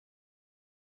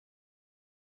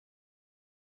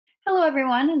Hello,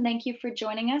 everyone, and thank you for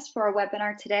joining us for our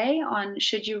webinar today on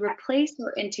should you replace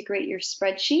or integrate your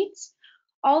spreadsheets.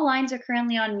 All lines are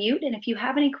currently on mute, and if you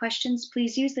have any questions,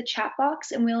 please use the chat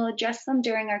box and we'll address them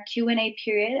during our Q&A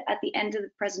period at the end of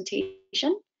the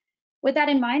presentation. With that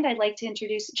in mind, I'd like to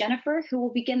introduce Jennifer, who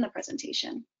will begin the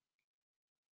presentation.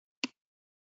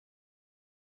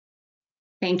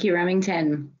 Thank you,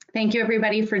 Remington. Thank you,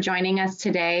 everybody, for joining us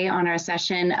today on our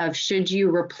session of should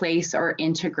you replace or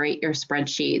integrate your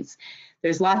spreadsheets.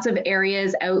 There's lots of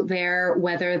areas out there,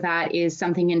 whether that is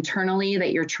something internally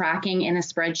that you're tracking in a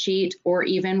spreadsheet or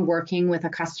even working with a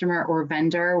customer or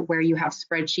vendor where you have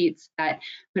spreadsheets that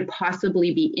could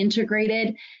possibly be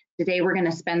integrated. Today, we're going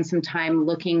to spend some time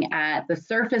looking at the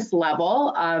surface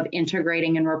level of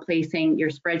integrating and replacing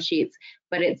your spreadsheets,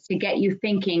 but it's to get you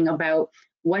thinking about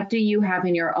what do you have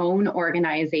in your own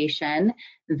organization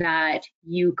that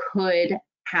you could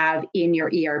have in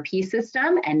your ERP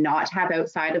system and not have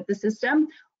outside of the system?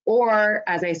 Or,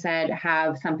 as I said,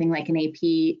 have something like an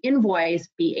AP invoice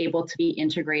be able to be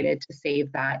integrated to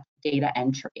save that data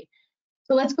entry.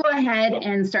 So let's go ahead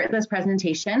and start this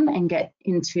presentation and get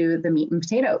into the meat and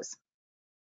potatoes.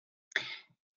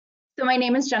 So my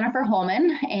name is Jennifer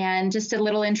Holman, and just a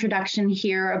little introduction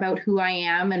here about who I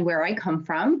am and where I come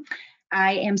from.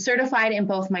 I am certified in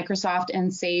both Microsoft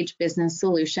and Sage Business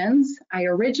Solutions. I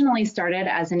originally started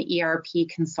as an ERP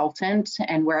consultant,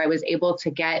 and where I was able to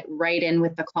get right in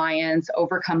with the clients,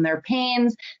 overcome their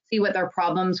pains, see what their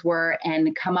problems were,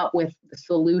 and come up with the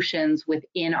solutions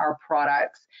within our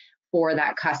products for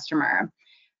that customer.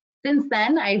 Since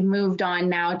then, I've moved on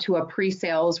now to a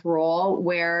pre-sales role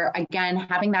where, again,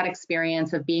 having that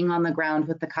experience of being on the ground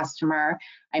with the customer,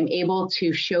 I'm able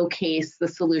to showcase the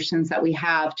solutions that we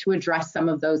have to address some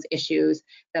of those issues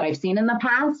that I've seen in the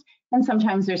past. And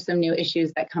sometimes there's some new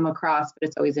issues that come across, but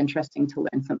it's always interesting to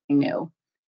learn something new.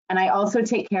 And I also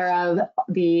take care of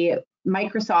the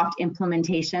Microsoft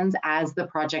implementations as the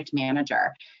project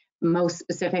manager, most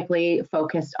specifically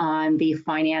focused on the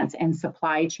finance and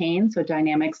supply chain, so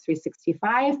Dynamics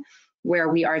 365, where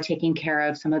we are taking care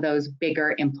of some of those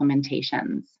bigger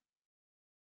implementations.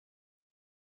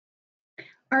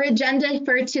 Our agenda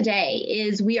for today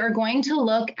is we are going to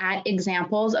look at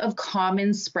examples of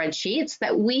common spreadsheets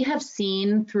that we have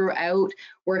seen throughout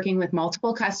working with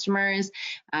multiple customers,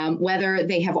 whether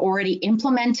they have already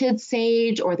implemented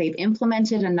Sage or they've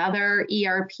implemented another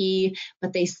ERP,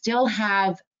 but they still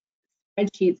have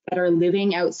spreadsheets that are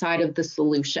living outside of the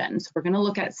solution. So we're going to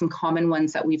look at some common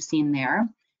ones that we've seen there.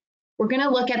 We're going to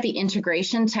look at the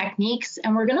integration techniques,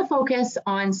 and we're going to focus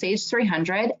on Sage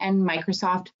 300 and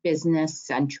Microsoft Business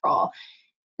Central,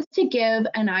 just to give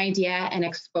an idea and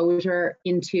exposure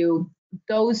into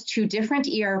those two different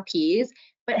ERPs,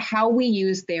 but how we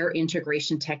use their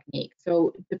integration technique.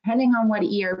 So depending on what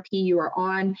ERP you are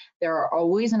on, there are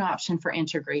always an option for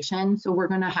integration. So we're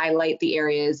going to highlight the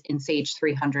areas in Sage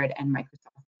 300 and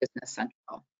Microsoft Business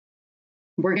Central.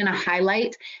 We're going to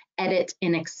highlight edit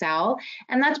in Excel,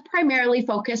 and that's primarily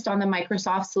focused on the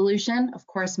Microsoft solution. Of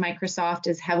course, Microsoft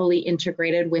is heavily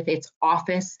integrated with its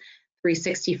Office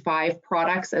 365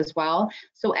 products as well.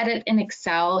 So edit in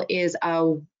Excel is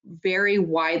a very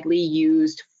widely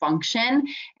used function,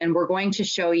 and we're going to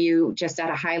show you just at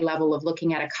a high level of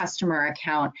looking at a customer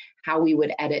account how we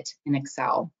would edit in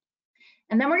Excel.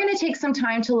 And then we're going to take some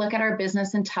time to look at our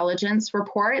business intelligence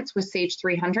reports with Sage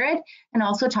 300 and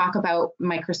also talk about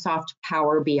Microsoft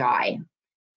Power BI.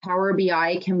 Power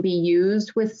BI can be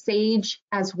used with Sage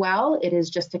as well. It is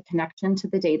just a connection to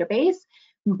the database.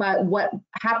 But what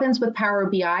happens with Power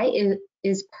BI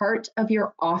is part of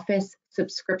your Office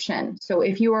subscription. So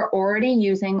if you are already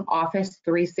using Office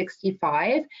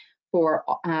 365 for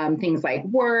things like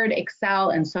Word, Excel,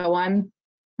 and so on,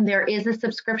 there is a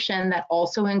subscription that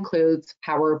also includes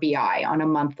Power BI on a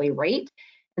monthly rate.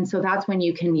 And so that's when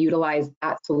you can utilize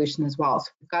that solution as well. So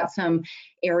we've got some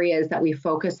areas that we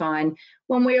focus on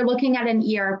when we're looking at an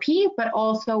ERP, but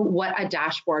also what a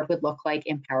dashboard would look like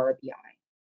in Power BI.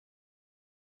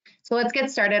 So let's get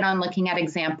started on looking at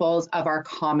examples of our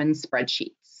common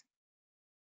spreadsheets.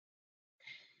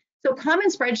 So common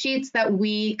spreadsheets that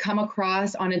we come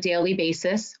across on a daily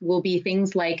basis will be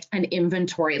things like an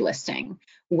inventory listing,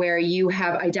 where you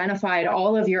have identified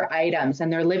all of your items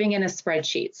and they're living in a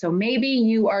spreadsheet. So maybe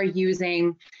you are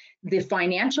using the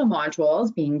financial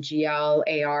modules, being GL,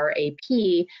 AR,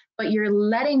 AP, but you're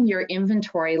letting your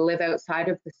inventory live outside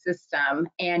of the system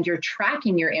and you're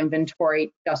tracking your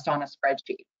inventory just on a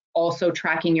spreadsheet. Also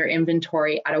tracking your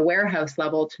inventory at a warehouse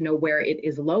level to know where it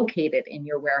is located in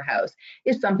your warehouse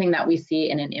is something that we see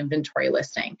in an inventory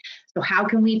listing. So how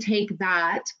can we take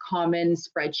that common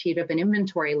spreadsheet of an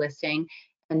inventory listing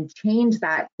and change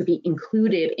that to be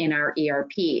included in our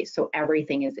ERP so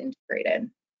everything is integrated.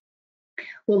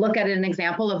 We'll look at an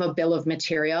example of a bill of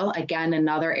material. Again,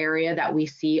 another area that we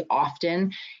see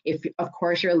often. If, of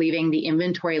course, you're leaving the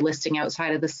inventory listing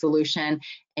outside of the solution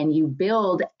and you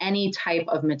build any type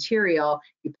of material,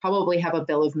 you probably have a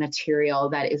bill of material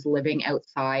that is living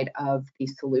outside of the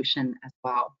solution as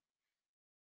well.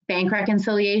 Bank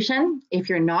reconciliation, if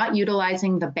you're not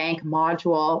utilizing the bank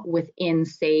module within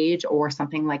Sage or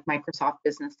something like Microsoft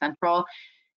Business Central,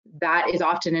 that is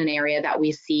often an area that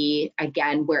we see,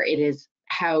 again, where it is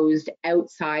housed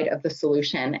outside of the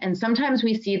solution. And sometimes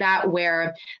we see that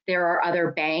where there are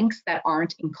other banks that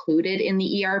aren't included in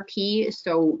the ERP,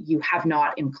 so you have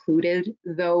not included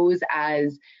those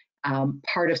as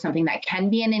part of something that can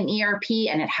be in an ERP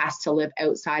and it has to live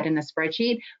outside in a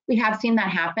spreadsheet. We have seen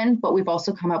that happen, but we've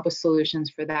also come up with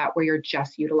solutions for that where you're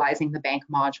just utilizing the bank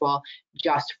module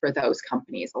just for those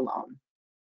companies alone.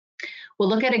 We'll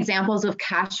look at examples of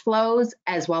cash flows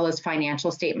as well as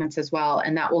financial statements as well,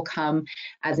 and that will come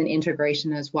as an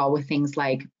integration as well with things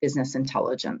like business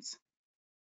intelligence.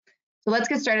 So let's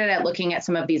get started at looking at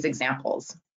some of these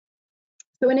examples.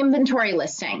 So an inventory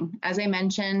listing, as I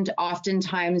mentioned,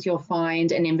 oftentimes you'll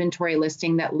find an inventory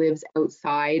listing that lives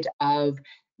outside of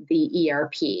the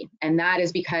ERP. And that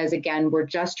is because, again, we're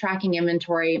just tracking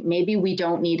inventory. Maybe we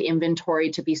don't need inventory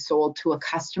to be sold to a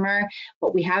customer,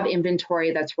 but we have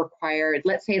inventory that's required.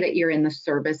 Let's say that you're in the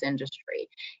service industry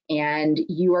and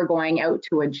you are going out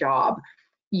to a job.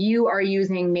 You are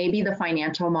using maybe the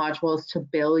financial modules to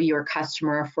bill your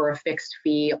customer for a fixed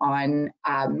fee on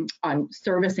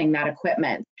servicing that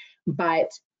equipment. But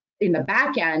in the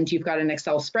back end, you've got an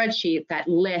Excel spreadsheet that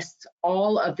lists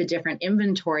all of the different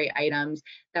inventory items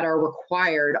that are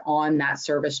required on that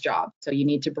service job. So you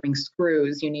need to bring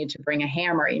screws, you need to bring a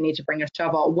hammer, you need to bring a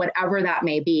shovel, whatever that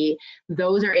may be.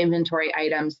 Those are inventory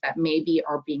items that maybe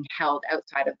are being held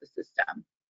outside of the system.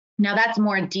 Now that's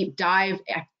more a deep dive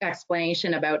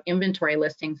explanation about inventory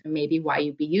listings and maybe why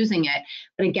you'd be using it.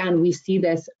 But again, we see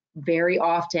this very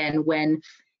often when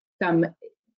some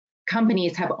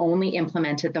companies have only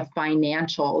implemented the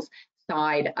financials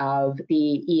side of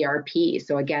the ERP.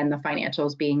 So again, the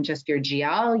financials being just your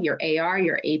GL, your AR,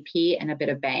 your AP, and a bit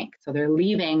of bank. So they're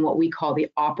leaving what we call the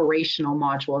operational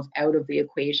modules out of the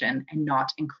equation and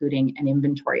not including an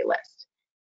inventory list.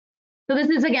 So this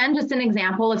is, again, just an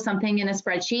example of something in a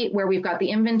spreadsheet where we've got the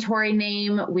inventory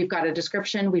name, we've got a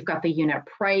description, we've got the unit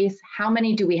price, how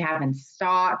many do we have in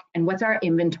stock, and what's our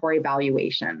inventory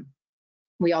valuation.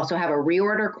 We also have a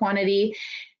reorder quantity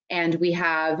and we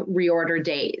have reorder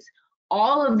days.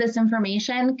 All of this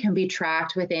information can be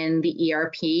tracked within the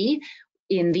ERP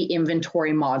in the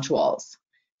inventory modules.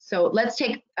 So let's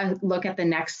take a look at the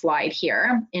next slide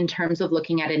here in terms of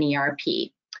looking at an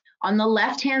ERP. On the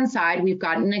left-hand side, we've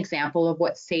got an example of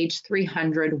what Sage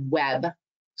 300 web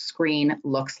screen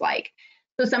looks like.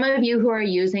 So some of you who are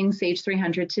using Sage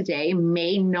 300 today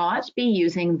may not be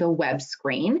using the web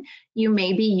screen. You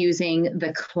may be using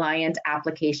the client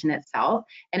application itself,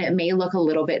 and it may look a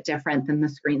little bit different than the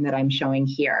screen that I'm showing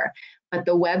here. But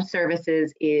the web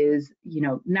services is,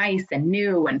 nice and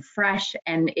new and fresh,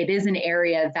 and it is an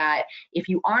area that if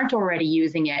you aren't already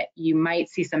using it, you might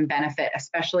see some benefit,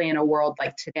 especially in a world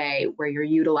like today where you're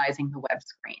utilizing the web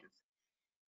screens.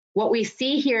 What we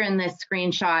see here in this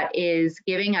screenshot is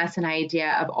giving us an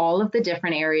idea of all of the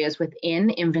different areas within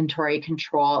inventory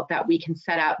control that we can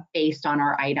set up based on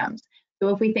our items. So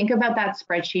if we think about that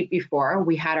spreadsheet before,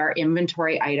 we had our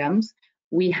inventory items,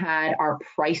 we had our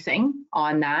pricing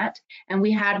on that, and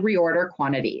we had reorder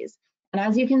quantities. And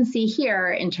as you can see here,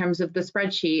 in terms of the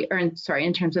spreadsheet,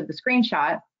 in terms of the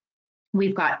screenshot,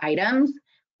 we've got items,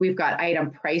 we've got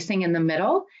item pricing in the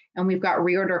middle, and we've got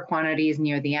reorder quantities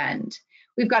near the end.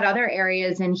 We've got other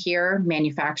areas in here,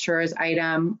 manufacturer's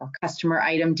item or customer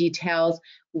item details,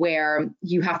 where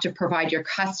you have to provide your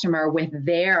customer with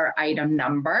their item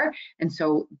number. And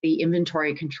so the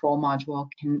inventory control module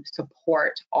can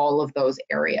support all of those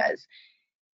areas,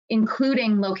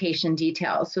 including location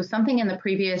details. So something in the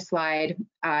previous slide,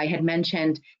 I had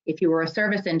mentioned, if you were a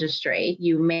service industry,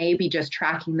 you may be just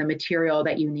tracking the material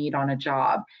that you need on a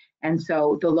job. And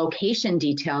so the location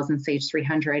details in Sage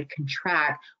 300 can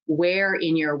track where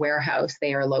in your warehouse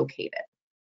they are located.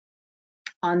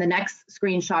 On the next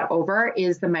screenshot over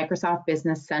is the Microsoft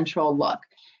Business Central look.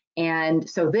 And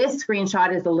so this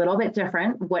screenshot is a little bit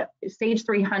different. What Sage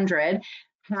 300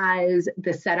 has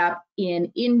the setup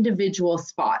in individual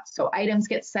spots. So items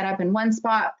get set up in one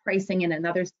spot, pricing in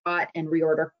another spot, and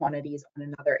reorder quantities on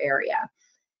another area.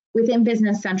 Within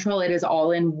Business Central, it is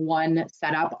all in one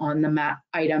setup on the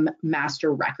item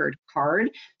master record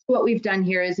card. what we've done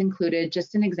here is included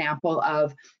just an example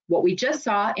of what we just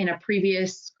saw in a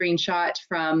previous screenshot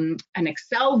from an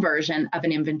Excel version of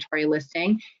an inventory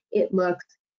listing. It looks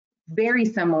very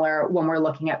similar when we're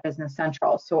looking at Business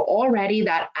Central. So already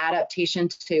that adaptation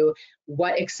to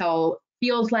what Excel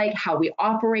feels like, how we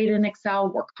operate in Excel,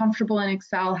 we're comfortable in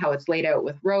Excel, how it's laid out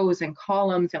with rows and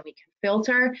columns, and we can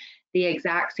filter. The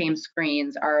exact same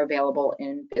screens are available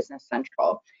in Business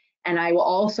Central. And I will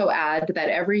also add that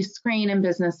every screen in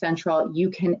Business Central,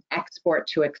 you can export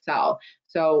to Excel.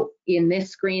 So in this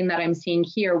screen that I'm seeing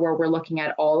here, where we're looking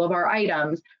at all of our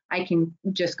items, I can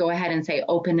just go ahead and say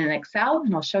open in Excel,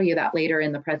 and I'll show you that later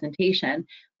in the presentation,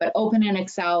 but open in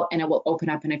Excel, and it will open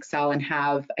up in Excel and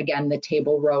have, again, the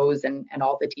table rows and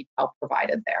all the detail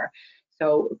provided there.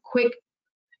 So quick,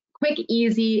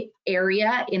 easy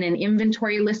area in an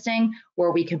inventory listing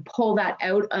where we can pull that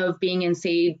out of being in,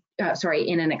 say,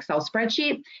 in an Excel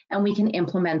spreadsheet, and we can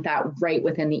implement that right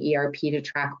within the ERP to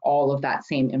track all of that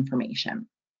same information.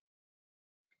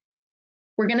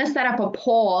 We're going to set up a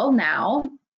poll now,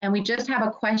 and we just have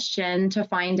a question to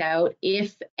find out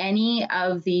if any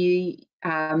of the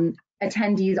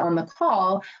attendees on the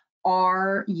call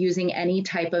are using any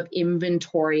type of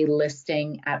inventory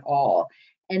listing at all.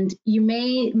 And you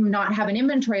may not have an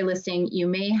inventory listing, you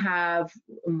may have,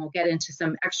 and we'll get into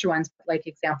some extra ones, like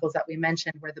examples that we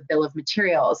mentioned, where the bill of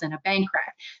materials and a bank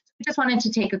rec. So we just wanted to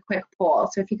take a quick poll.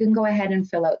 So if you can go ahead and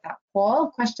fill out that poll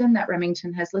question that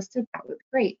Remington has listed, that would be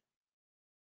great.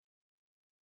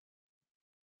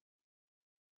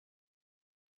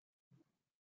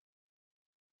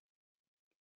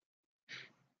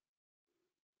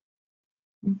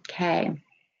 Okay,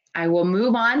 I will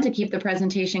move on to keep the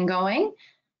presentation going.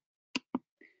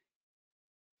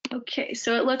 Okay,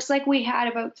 so it looks like we had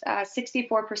about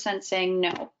 64% saying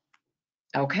no.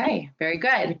 Okay, very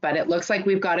good. But it looks like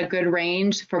we've got a good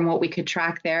range from what we could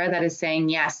track there that is saying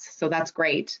yes. So that's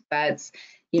great. That's,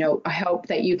 I hope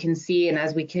that you can see, and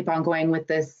as we keep on going with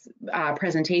this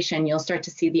presentation, you'll start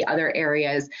to see the other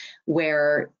areas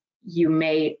where you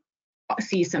may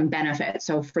see some benefit.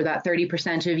 So for that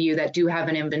 30% of you that do have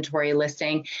an inventory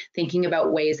listing, thinking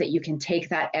about ways that you can take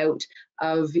that out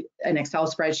of an Excel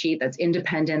spreadsheet that's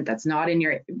independent, that's not in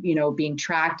your, being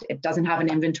tracked. It doesn't have an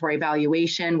inventory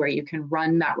valuation where you can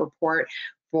run that report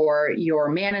for your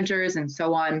managers and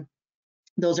so on.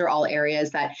 Those are all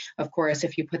areas that, of course,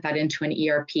 if you put that into an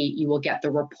ERP, you will get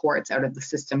the reports out of the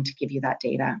system to give you that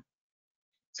data.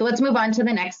 So let's move on to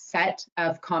the next set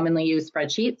of commonly used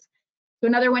spreadsheets. So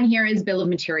another one here is bill of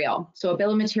material. So a bill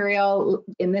of material,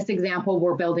 in this example,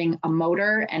 we're building a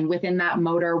motor, and within that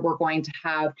motor, we're going to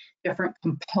have different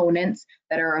components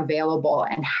that are available,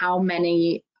 and how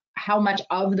much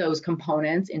of those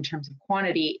components in terms of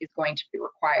quantity is going to be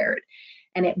required.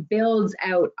 And it builds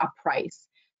out a price.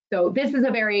 So this is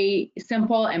a very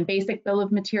simple and basic bill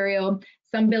of material.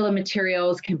 Some bill of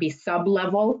materials can be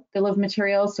sub-level bill of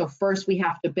materials. So first we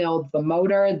have to build the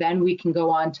motor, then we can go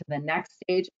on to the next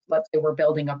stage. Let's say we're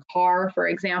building a car, for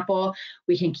example.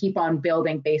 We can keep on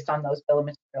building based on those bill of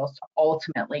materials to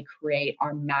ultimately create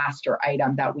our master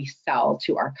item that we sell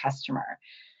to our customer.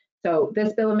 So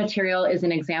this bill of material is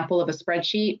an example of a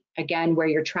spreadsheet, again, where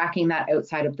you're tracking that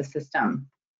outside of the system.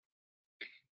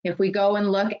 If we go and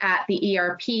look at the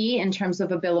ERP in terms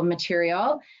of a bill of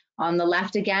material, on the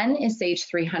left again is Sage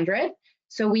 300.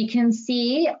 So we can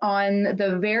see on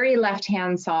the very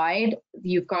left-hand side,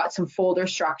 you've got some folder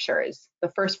structures.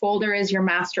 The first folder is your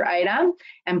master item,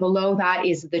 and below that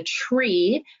is the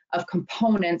tree of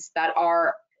components that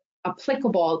are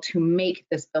applicable to make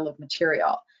this bill of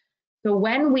material. So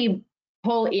when we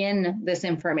pull in this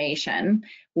information,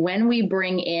 when we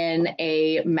bring in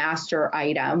a master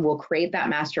item, we'll create that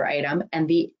master item, and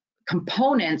the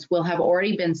components will have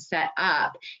already been set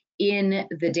up in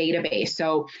the database.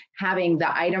 So having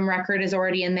the item record is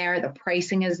already in there, the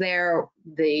pricing is there,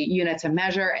 the units of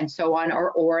measure and so on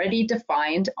are already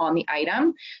defined on the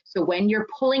item. So when you're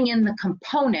pulling in the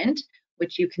component,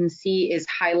 which you can see is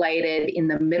highlighted in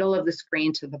the middle of the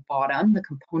screen to the bottom, the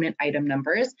component item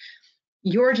numbers,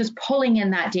 you're just pulling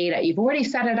in that data. You've already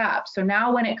set it up. So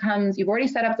now when it comes, you've already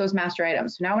set up those master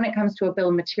items. So now when it comes to a bill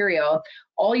of material,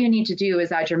 all you need to do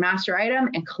is add your master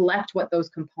item and collect what those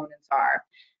components are.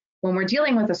 When we're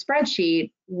dealing with a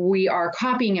spreadsheet, we are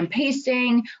copying and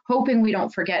pasting, hoping we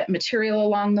don't forget material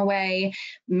along the way.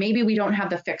 Maybe we don't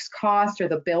have the fixed cost or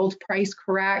the build price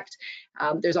correct.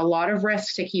 There's a lot of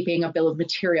risk to keeping a bill of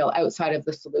material outside of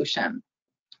the solution.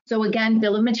 So again,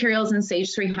 bill of materials in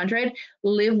Sage 300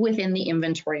 live within the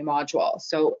inventory module.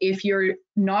 So if you're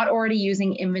not already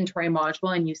using inventory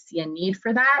module and you see a need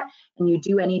for that, and you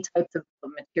do any types of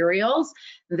materials,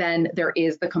 then there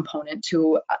is the component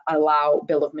to allow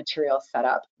bill of materials set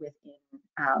up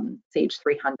within Sage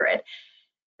 300.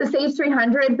 The Sage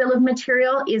 300 bill of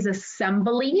material is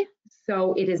assembly.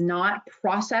 So it is not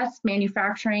process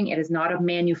manufacturing. It is not a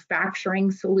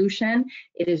manufacturing solution.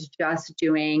 It is just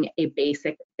doing a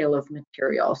basic bill of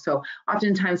material. So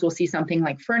oftentimes we'll see something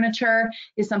like furniture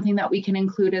is something that we can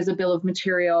include as a bill of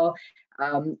material,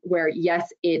 where yes,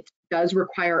 it does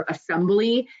require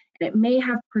assembly and it may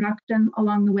have production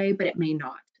along the way, but it may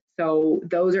not. So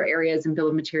those are areas in bill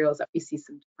of materials that we see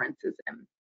some differences in.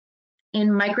 In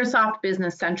Microsoft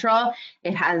Business Central,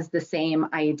 it has the same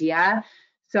idea.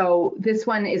 So this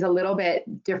one is a little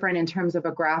bit different in terms of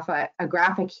a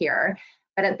graphic here.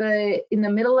 But in the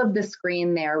middle of the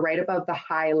screen there, right above the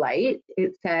highlight,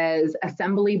 it says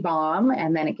assembly BOM,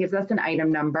 and then it gives us an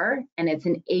item number, and it's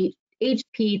an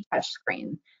HP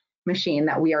touchscreen machine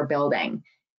that we are building.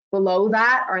 Below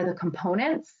that are the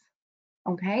components.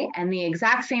 Okay, and the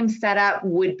exact same setup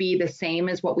would be the same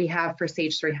as what we have for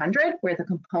Sage 300, where the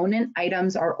component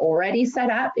items are already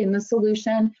set up in the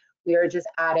solution. We are just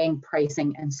adding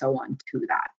pricing and so on to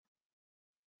that.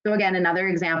 So again, another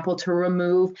example to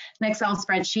remove an Excel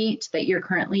spreadsheet that you're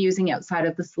currently using outside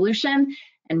of the solution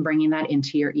and bringing that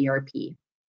into your ERP.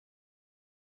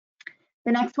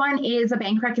 The next one is a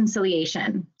bank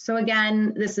reconciliation. So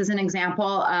again, this is an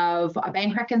example of a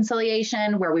bank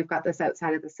reconciliation where we've got this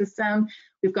outside of the system.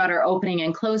 We've got our opening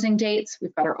and closing dates.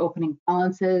 We've got our opening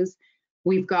balances.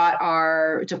 We've got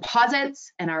our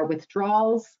deposits and our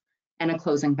withdrawals and a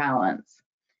closing balance.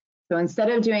 So instead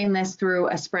of doing this through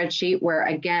a spreadsheet where,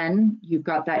 again, you've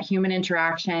got that human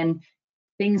interaction,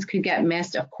 things could get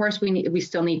missed. Of course, we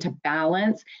still need to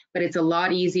balance, but it's a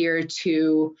lot easier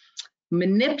to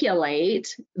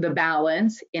manipulate the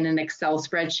balance in an Excel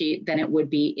spreadsheet than it would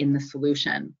be in the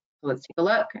solution. So let's take a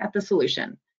look at the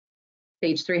solution.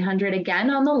 Sage 300 again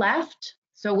on the left.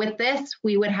 So with this,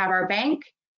 we would have our bank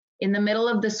in the middle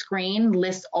of the screen,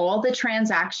 list all the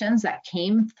transactions that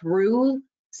came through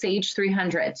Sage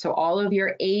 300. So all of your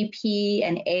AP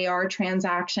and AR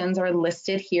transactions are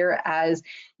listed here as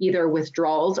either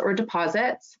withdrawals or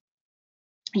deposits.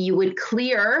 You would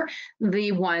clear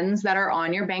the ones that are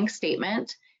on your bank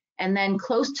statement. And then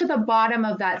close to the bottom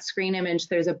of that screen image,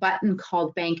 there's a button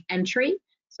called bank entry.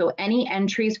 So any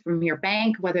entries from your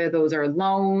bank, whether those are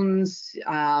loans,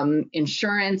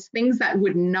 insurance, things that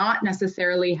would not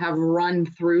necessarily have run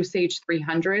through Sage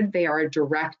 300, they are a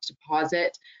direct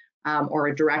deposit or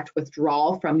a direct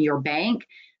withdrawal from your bank,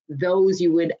 those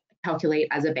you would calculate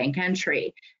as a bank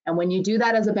entry. And when you do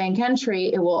that as a bank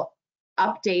entry, it will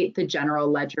update the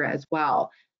general ledger as well.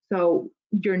 So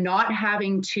you're not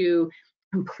having to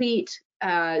complete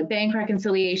bank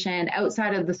reconciliation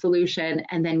outside of the solution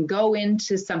and then go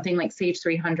into something like Sage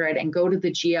 300 and go to the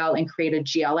GL and create a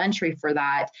GL entry for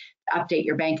that, update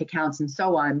your bank accounts and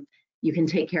so on. You can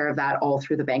take care of that all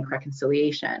through the bank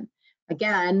reconciliation.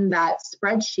 Again, that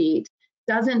spreadsheet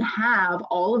doesn't have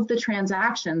all of the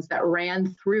transactions that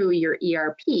ran through your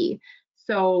ERP.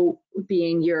 So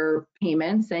being your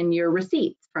payments and your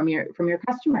receipts from your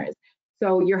customers.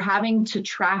 So you're having to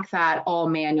track that all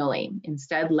manually.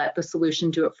 Instead, let the solution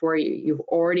do it for you. You've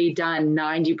already done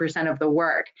 90% of the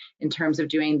work in terms of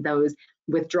doing those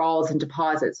withdrawals and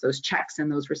deposits, those checks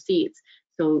and those receipts.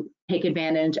 So take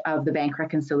advantage of the bank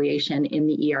reconciliation in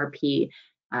the ERP.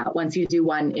 Once you do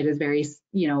one, it is very,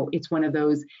 it's one of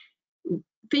those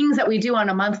things that we do on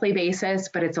a monthly basis,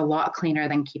 but it's a lot cleaner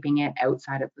than keeping it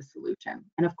outside of the solution.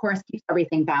 And of course, keeps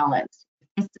everything balanced.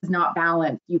 If this is not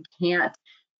balanced, you can't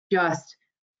just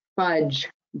fudge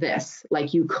this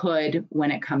like you could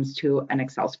when it comes to an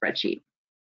Excel spreadsheet.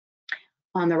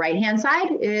 On the right-hand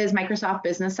side is Microsoft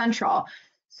Business Central.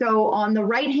 So on the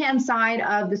right-hand side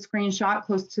of the screenshot,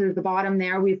 close to the bottom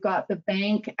there, we've got the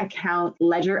bank account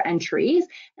ledger entries.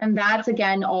 And that's,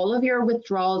 again, all of your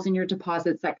withdrawals and your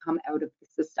deposits that come out of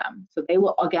the system. So they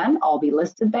will, again, all be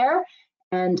listed there.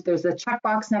 And there's a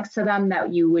checkbox next to them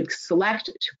that you would select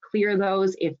to clear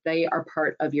those if they are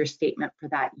part of your statement for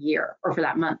that year, or for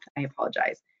that month, I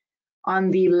apologize.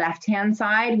 On the left-hand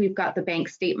side, we've got the bank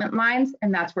statement lines,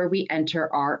 and that's where we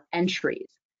enter our entries.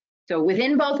 So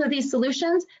within both of these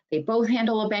solutions, they both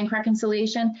handle a bank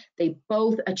reconciliation. They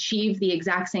both achieve the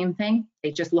exact same thing.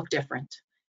 They just look different.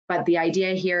 But the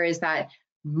idea here is that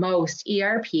most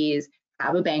ERPs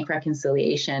have a bank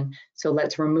reconciliation. So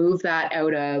let's remove that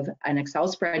out of an Excel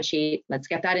spreadsheet. Let's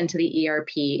get that into the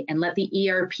ERP and let the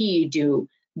ERP do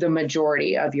the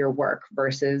majority of your work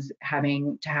versus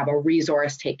having to have a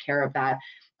resource take care of that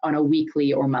on a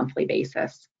weekly or monthly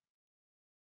basis.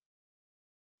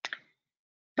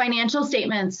 Financial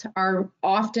statements are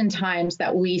oftentimes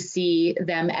that we see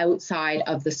them outside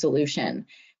of the solution.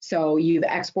 So you've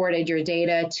exported your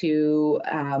data to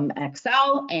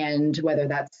Excel, and whether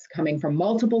that's coming from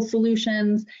multiple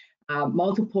solutions,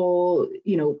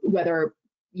 whether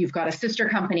you've got a sister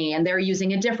company and they're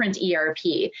using a different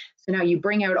ERP. So now you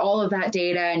bring out all of that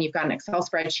data and you've got an Excel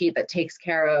spreadsheet that takes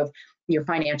care of your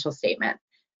financial statement.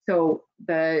 So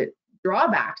the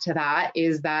drawback to that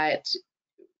is that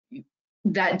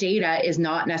data is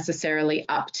not necessarily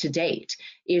up to date.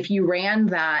 If you ran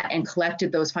that and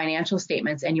collected those financial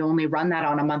statements and you only run that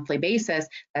on a monthly basis,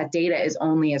 that data is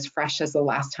only as fresh as the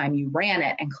last time you ran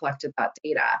it and collected that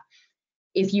data.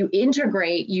 If you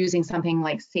integrate using something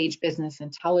like Sage Business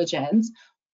Intelligence,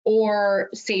 or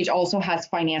Sage also has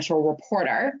Financial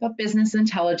Reporter, but Business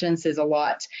Intelligence is a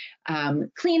lot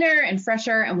cleaner and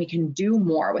fresher, and we can do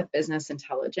more with Business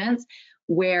Intelligence,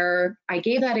 where I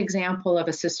gave that example of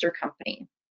a sister company.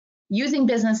 Using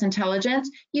Business Intelligence,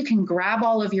 you can grab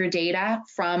all of your data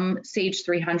from Sage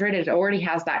 300. It already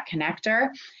has that connector,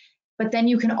 but then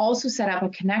you can also set up a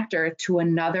connector to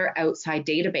another outside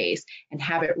database and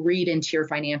have it read into your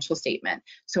financial statement.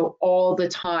 So all the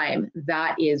time,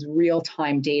 that is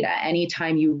real-time data.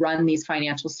 Anytime you run these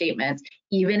financial statements,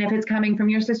 even if it's coming from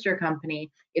your sister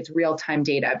company, it's real-time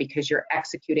data because you're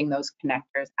executing those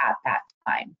connectors at that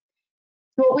time.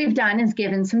 So what we've done is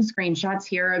given some screenshots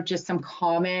here of just some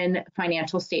common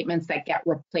financial statements that get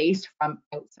replaced from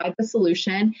outside the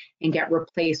solution and get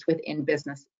replaced within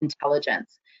Business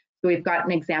Intelligence. So we've got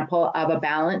an example of a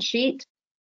balance sheet.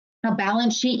 A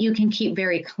balance sheet you can keep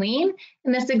very clean.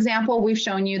 In this example, we've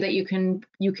shown you that you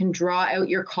can draw out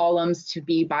your columns to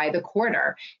be by the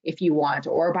quarter if you want,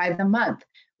 or by the month,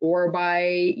 or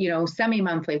by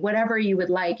semi-monthly, whatever you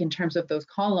would like in terms of those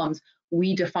columns.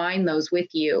 We define those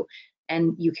with you,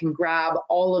 and you can grab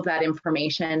all of that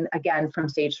information again from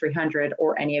Sage 300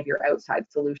 or any of your outside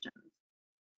solutions.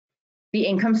 The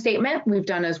income statement we've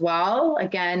done as well.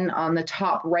 Again, on the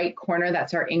top right corner,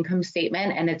 that's our income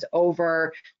statement, and it's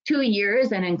over 2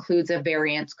 years and includes a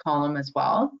variance column as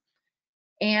well.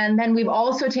 And then we've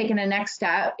also taken a next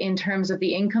step in terms of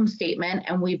the income statement,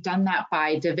 and we've done that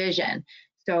by division.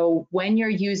 So when you're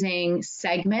using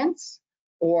segments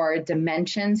or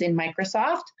dimensions in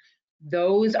Microsoft,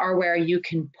 those are where you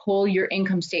can pull your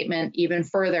income statement even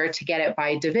further to get it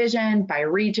by division, by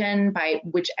region, by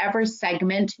whichever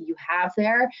segment you have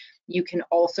there. You can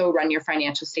also run your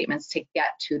financial statements to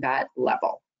get to that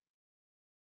level.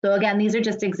 So again, these are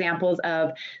just examples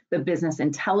of the business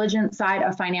intelligence side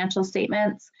of financial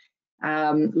statements.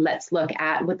 Let's look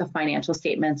at what the financial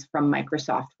statements from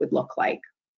Microsoft would look like.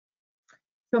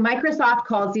 So Microsoft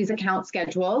calls these account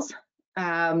schedules.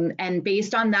 And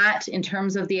based on that, in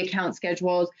terms of the account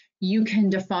schedules, you can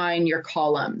define your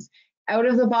columns. Out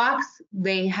of the box,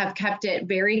 they have kept it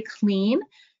very clean.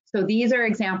 So these are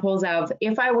examples of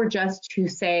if I were just to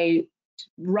say,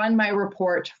 run my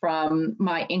report from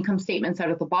my income statements out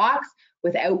of the box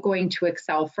without going to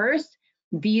Excel first,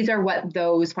 these are what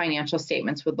those financial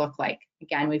statements would look like.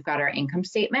 Again, we've got our income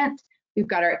statement. We've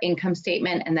got our income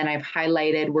statement, and then I've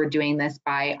highlighted we're doing this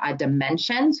by a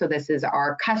dimension. So this is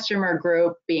our customer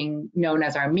group being known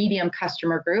as our medium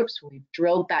customer group. So we've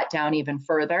drilled that down even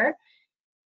further.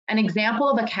 An example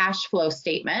of a cash flow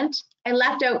statement. I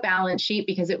left out balance sheet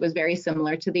because it was very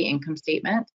similar to the income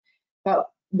statement. But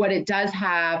what it does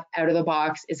have out of the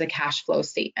box is a cash flow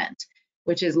statement,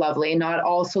 which is lovely. Not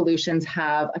all solutions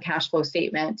have a cash flow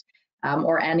statement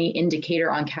or any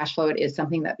indicator on cash flow. It is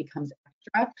something that becomes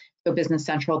extra. So Business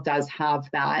Central does have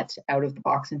that out of the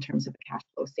box in terms of a cash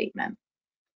flow statement.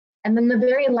 And then the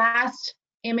very last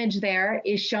image there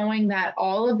is showing that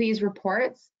all of these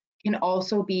reports can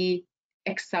also be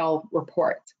Excel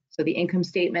reports. So the income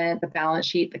statement, the balance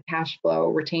sheet, the cash flow,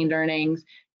 retained earnings,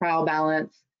 trial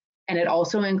balance, and it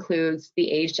also includes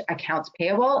the aged accounts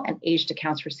payable and aged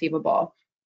accounts receivable.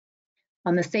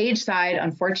 On the Sage side,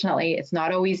 unfortunately, it's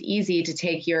not always easy to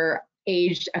take your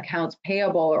aged accounts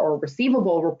payable or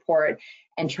receivable report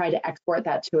and try to export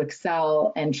that to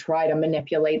Excel and try to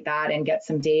manipulate that and get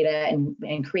some data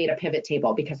and create a pivot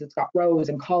table because it's got rows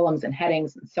and columns and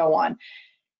headings and so on.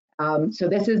 So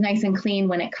this is nice and clean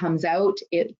when it comes out.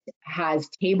 It has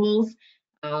tables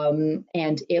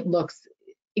and it looks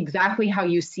exactly how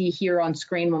you see here on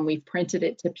screen when we've printed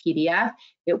it to PDF.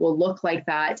 It will look like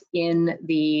that in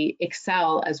the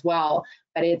Excel as well,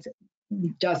 but it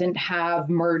doesn't have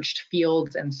merged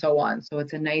fields and so on. So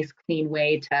it's a nice clean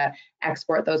way to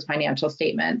export those financial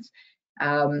statements.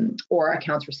 or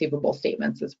accounts receivable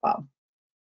statements as well.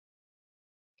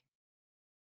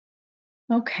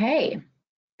 Okay,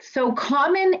 so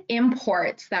common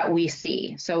imports that we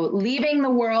see. So leaving the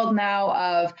world now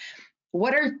of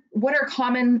what are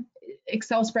common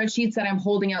Excel spreadsheets that I'm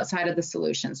holding outside of the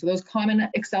solution. So those common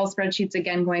Excel spreadsheets,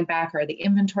 again, going back, are the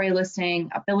inventory listing,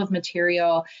 a bill of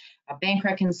material, a bank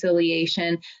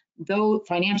reconciliation, those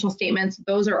financial statements.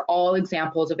 Those are all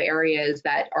examples of areas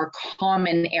that are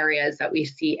common areas that we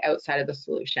see outside of the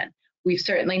solution. We've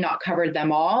certainly not covered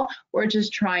them all. We're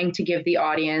just trying to give the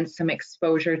audience some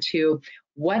exposure to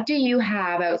what do you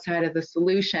have outside of the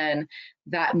solution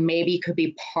that maybe could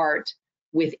be part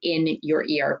within your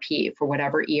ERP for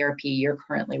whatever ERP you're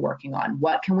currently working on.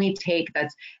 What can we take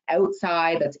that's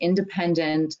outside, that's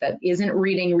independent, that isn't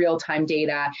reading real-time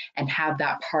data, and have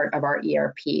that part of our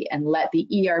ERP, and let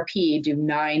the ERP do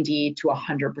 90 to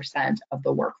 100% of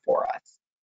the work for us.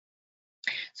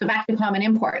 So back to common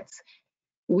imports.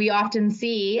 We often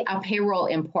see a payroll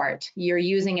import. You're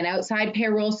using an outside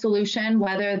payroll solution,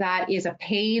 whether that is a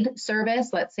paid service,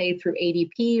 let's say through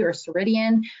ADP or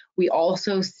Ceridian. We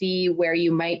also see where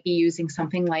you might be using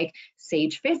something like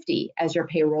Sage 50 as your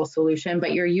payroll solution,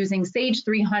 but you're using Sage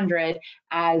 300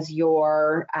 as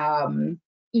your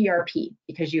ERP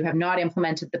because you have not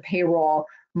implemented the payroll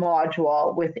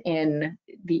module within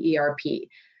the ERP.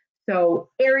 So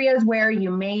areas where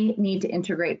you may need to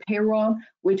integrate payroll,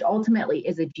 which ultimately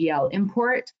is a GL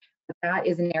import, but that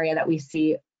is an area that we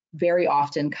see very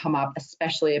often come up,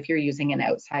 especially if you're using an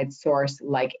outside source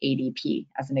like ADP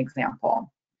as an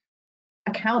example.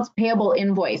 Accounts payable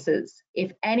invoices.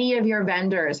 If any of your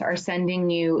vendors are sending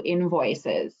you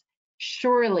invoices,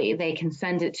 surely they can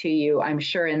send it to you, I'm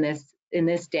sure in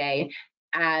this day,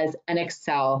 as an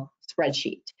Excel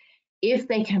spreadsheet. If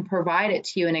they can provide it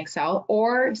to you in Excel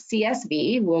or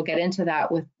CSV, we'll get into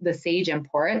that with the Sage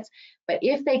imports, but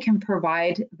if they can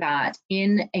provide that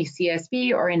in a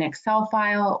CSV or an Excel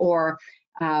file or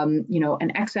an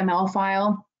XML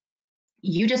file,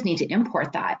 you just need to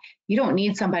import that. You don't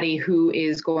need somebody who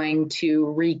is going to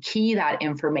rekey that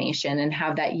information and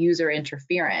have that user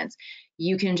interference.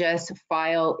 You can just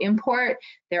file import.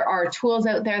 There are tools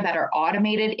out there that are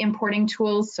automated importing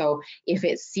tools. So if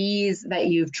it sees that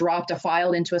you've dropped a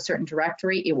file into a certain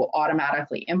directory, it will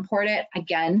automatically import it.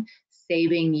 Again,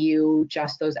 saving you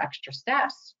just those extra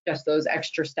steps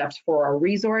for a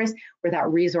resource where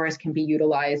that resource can be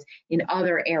utilized in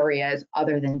other areas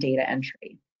other than data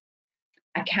entry.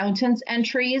 Accountants'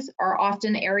 entries are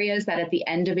often areas that at the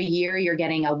end of a year, you're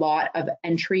getting a lot of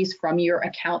entries from your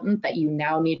accountant that you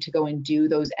now need to go and do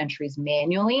those entries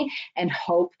manually and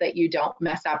hope that you don't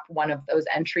mess up one of those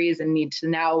entries and need to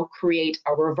now create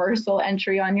a reversal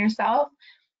entry on yourself.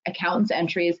 Accountants'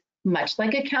 entries, much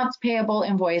like accounts payable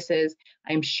invoices,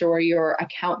 I'm sure your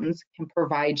accountants can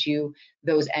provide you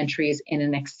those entries in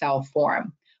an Excel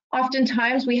form.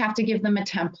 Oftentimes we have to give them a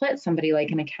template, somebody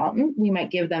like an accountant, we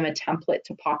might give them a template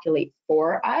to populate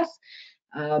for us.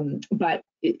 But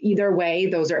either way,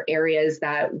 those are areas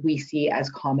that we see as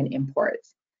common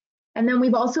imports. And then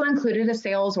we've also included a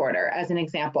sales order as an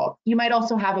example. You might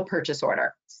also have a purchase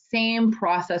order. Same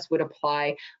process would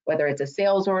apply, whether it's a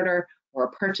sales order or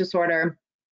a purchase order.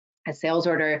 A sales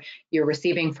order you're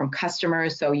receiving from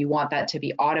customers, so you want that to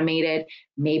be automated.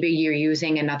 Maybe you're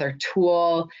using another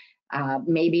tool.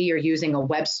 Maybe you're using a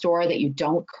web store that you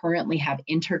don't currently have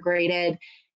integrated.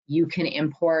 You can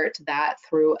import that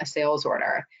through a sales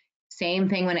order. Same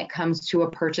thing when it comes to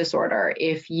a purchase order.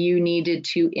 If you needed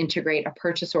to integrate a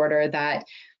purchase order that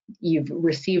you've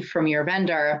received from your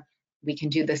vendor, we can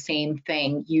do the same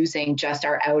thing using just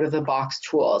our out-of-the-box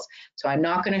tools. So I'm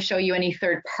not going to show you any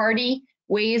third-party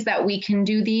ways that we can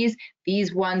do these.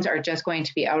 These ones are just going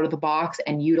to be out of the box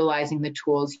and utilizing the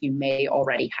tools you may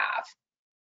already have.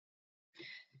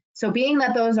 So being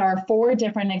that those are 4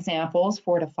 different examples,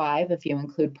 4 to 5 if you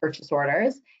include purchase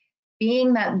orders,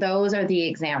 being that those are the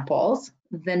examples,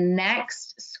 the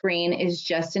next screen is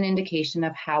just an indication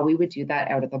of how we would do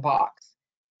that out of the box.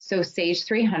 So Sage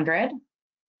 300,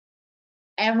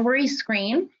 every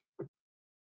screen,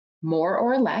 more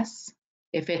or less,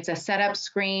 if it's a setup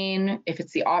screen, if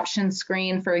it's the options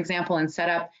screen, for example, in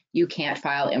setup, you can't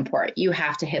file import. You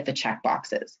have to hit the check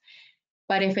boxes.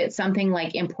 But if it's something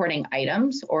like importing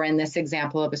items, or in this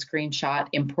example of a screenshot,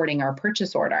 importing our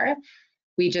purchase order,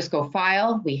 we just go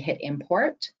File, we hit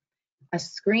Import. A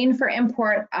screen for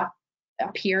import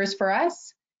appears for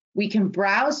us. We can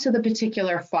browse to the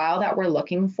particular file that we're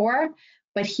looking for,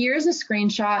 but here's a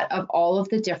screenshot of all of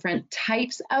the different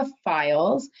types of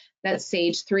files that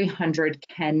Sage 300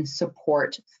 can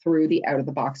support through the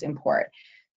out-of-the-box import.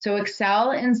 So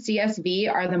Excel and CSV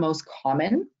are the most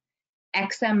common.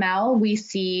 XML we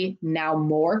see now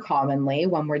more commonly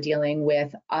when we're dealing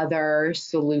with other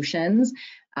solutions,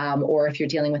 or if you're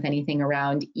dealing with anything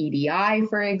around EDI,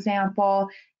 for example,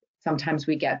 sometimes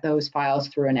we get those files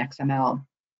through an XML.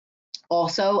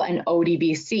 Also an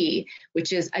ODBC,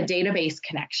 which is a database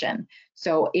connection.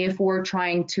 So if we're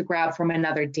trying to grab from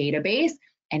another database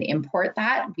and import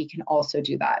that, we can also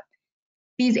do that.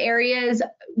 These areas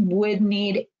would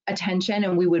need attention,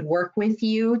 and we would work with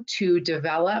you to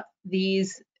develop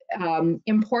these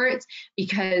imports,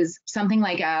 because something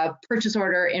like a purchase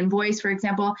order invoice, for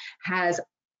example, has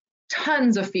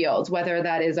tons of fields, whether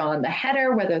that is on the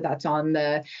header, whether that's on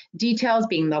the details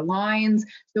being the lines.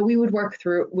 So we would work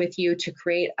through with you to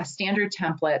create a standard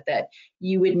template that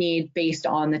you would need based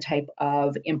on the type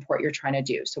of import you're trying to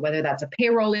do. So whether that's a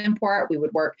payroll import, we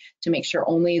would work to make sure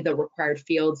only the required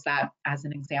fields that, as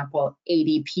an example,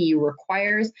 ADP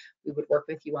requires, we would work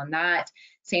with you on that.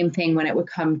 Same thing when it would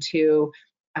come to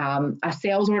a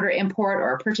sales order import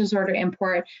or a purchase order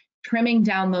import, trimming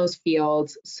down those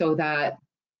fields so that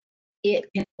it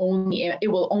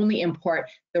will only import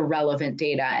the relevant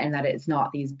data, and that it's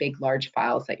not these big, large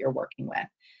files that you're working with.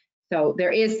 So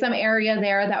there is some area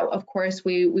there that, of course,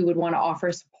 we would want to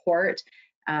offer support.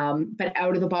 But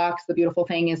out of the box, the beautiful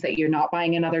thing is that you're not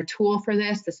buying another tool for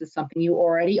this. This is something you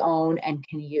already own and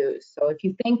can use. So if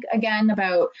you think again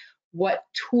about what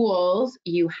tools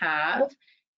you have,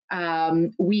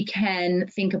 we can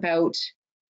think about,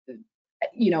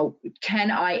 can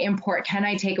I import, can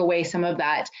I take away some of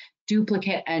that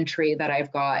duplicate entry that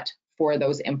I've got for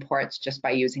those imports just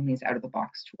by using these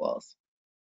out-of-the-box tools.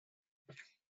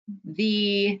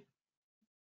 The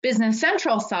Business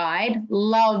Central side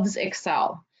loves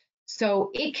Excel. So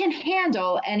it can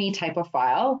handle any type of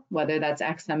file, whether that's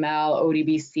XML,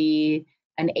 ODBC,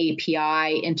 an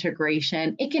API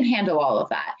integration. It can handle all of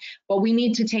that. But we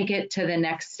need to take it to the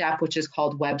next step, which is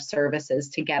called web services,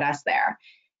 to get us there.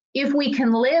 If we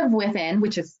can live within,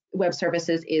 which is web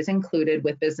services is included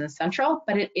with Business Central,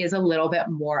 but it is a little bit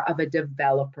more of a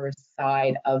developer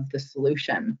side of the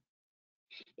solution.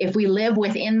 If we live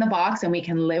within the box and we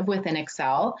can live within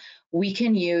Excel, we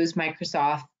can use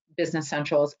Microsoft Business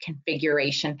Central's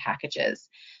configuration packages.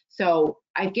 So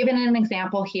I've given an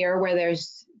example here where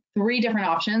there's 3 different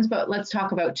options, but let's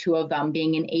talk about 2 of them,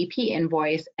 being an AP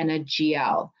invoice and a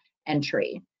GL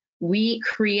entry. We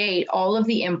create all of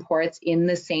the imports in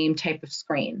the same type of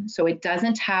screen. So it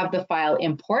doesn't have the file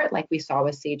import like we saw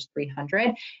with Sage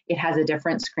 300. It has a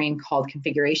different screen called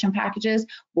configuration packages,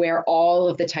 where all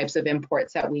of the types of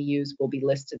imports that we use will be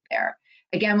listed there.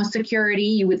 Again, with security,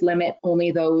 you would limit only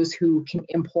those who can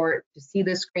import to see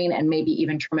the screen, and maybe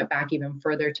even trim it back even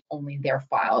further to only their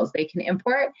files they can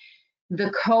import.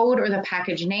 The code or the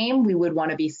package name, we would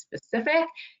want to be specific.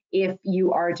 If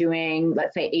you are doing,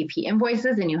 let's say, AP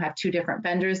invoices and you have 2 different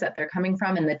vendors that they're coming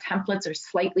from and the templates are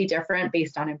slightly different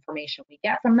based on information we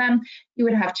get from them, you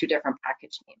would have 2 different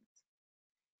package names.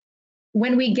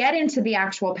 When we get into the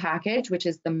actual package, which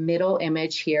is the middle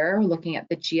image here, looking at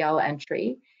the GL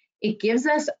entry, it gives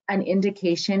us an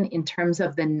indication in terms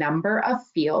of the number of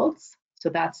fields. So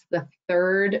that's the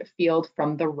 3rd field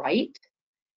from the right.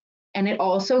 And it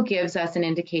also gives us an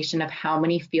indication of how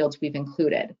many fields we've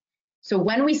included. So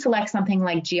when we select something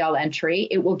like GL entry,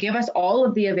 it will give us all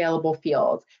of the available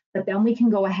fields, but then we can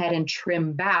go ahead and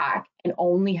trim back and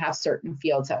only have certain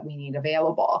fields that we need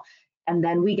available. And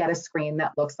then we get a screen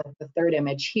that looks like the 3rd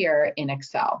image here in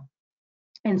Excel.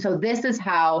 And so this is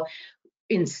how,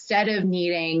 instead of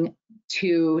needing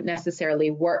to necessarily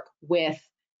work with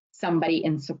somebody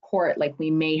in support like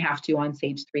we may have to on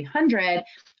Sage 300,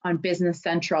 on Business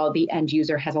Central, the end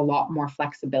user has a lot more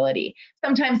flexibility.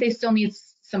 Sometimes they still need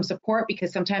some support,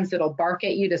 because sometimes it'll bark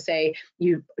at you to say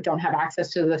you don't have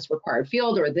access to this required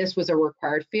field, or this was a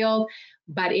required field,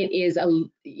 but it is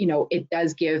it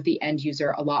does give the end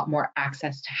user a lot more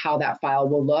access to how that file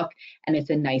will look, and it's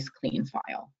a nice clean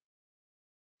file.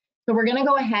 So we're going to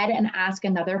go ahead and ask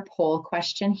another poll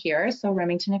question here. So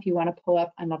Remington, if you want to pull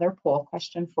up another poll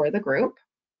question for the group.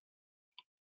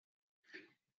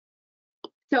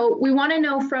 So we want to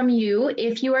know from you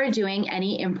if you are doing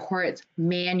any imports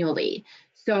manually.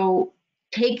 So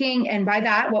taking, and by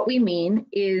that what we mean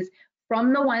is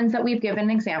from the ones that we've given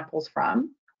examples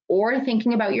from, or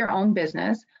thinking about your own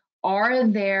business, are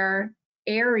there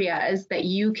areas that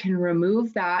you can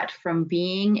remove that from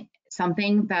being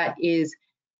something that is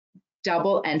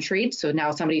double entered? So now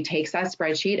somebody takes that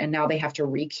spreadsheet and now they have to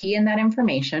rekey in that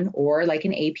information, or like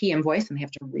an AP invoice and they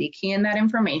have to rekey in that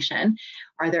information.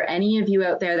 Are there any of you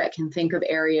out there that can think of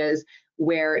areas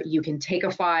where you can take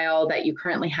a file that you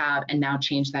currently have and now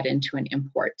change that into an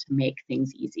import to make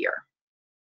things easier?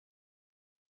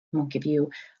 We'll give you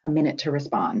a minute to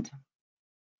respond.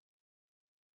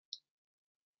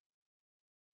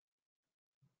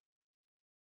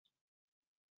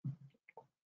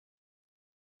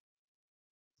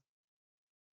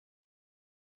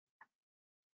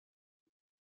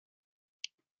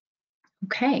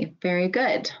 Okay, very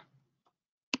good.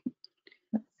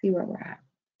 Let's see where we're at.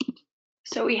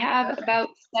 So we have about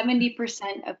 70%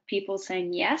 of people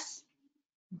saying yes.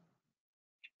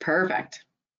 Perfect.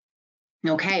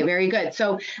 Okay, very good.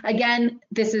 So again,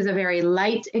 this is a very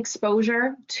light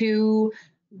exposure to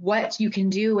what you can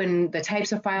do and the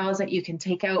types of files that you can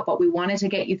take out, but we wanted to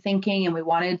get you thinking, and we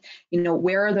wanted,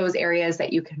 where are those areas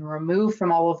that you can remove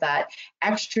from all of that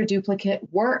extra duplicate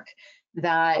work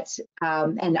that,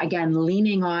 and again,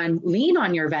 lean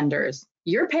on your vendors.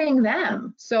 You're paying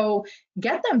them. So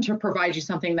get them to provide you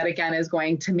something that, again, is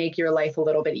going to make your life a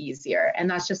little bit easier. And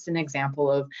that's just an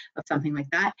example of something like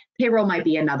that. Payroll might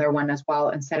be another one as well.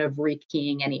 Instead of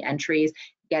rekeying any entries,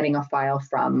 getting a file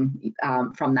from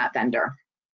that vendor.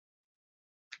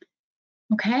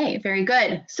 Okay, very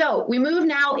good. So we move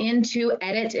now into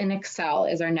edit in Excel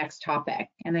as our next topic.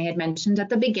 And I had mentioned at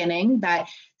the beginning that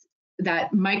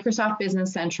Microsoft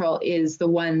Business Central is the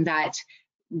one that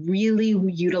really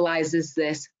utilizes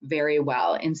this very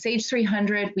well. In Sage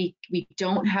 300, we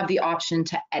don't have the option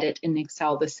to edit in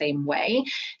Excel the same way.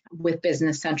 With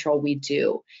Business Central, we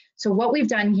do. So what we've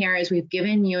done here is we've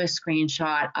given you a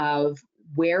screenshot of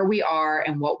where we are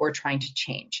and what we're trying to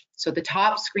change. So the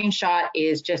top screenshot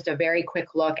is just a very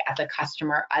quick look at the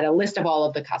customer, at a list of all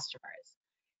of the customers.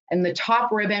 And the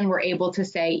top ribbon, we're able to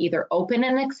say either open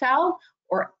in Excel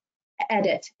or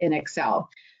edit in Excel.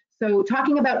 So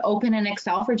talking about open in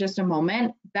Excel for just a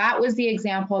moment, that was the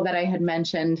example that I had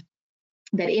mentioned,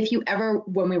 that if you ever,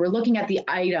 when we were looking at the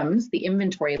items, the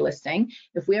inventory listing,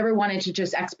 if we ever wanted to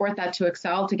just export that to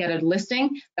Excel to get a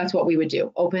listing, that's what we would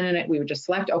do. Open in it, we would just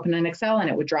select open in Excel and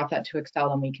it would drop that to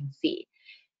Excel and we can see.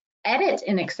 Edit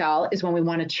in Excel is when we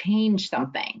want to change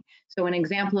something. So an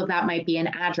example of that might be an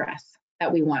address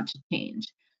that we want to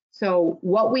change. So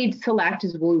what we'd select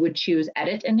is we would choose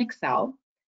edit in Excel.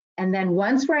 And then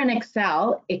once we're in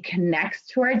Excel, it connects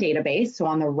to our database. So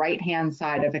on the right-hand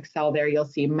side of Excel there, you'll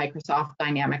see Microsoft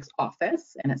Dynamics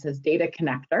Office, and it says Data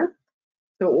Connector.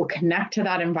 So it will connect to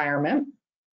that environment.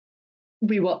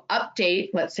 We will update,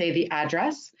 let's say, the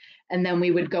address, and then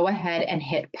we would go ahead and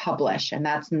hit Publish, and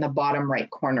that's in the bottom right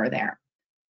corner there.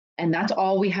 And that's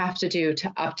all we have to do to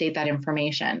update that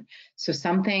information. So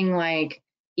something like,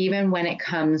 even when it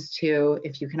comes to,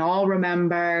 if you can all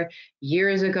remember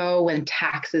years ago when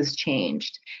taxes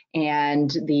changed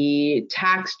and the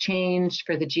tax changed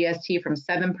for the GST from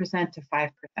 7% to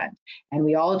 5%, and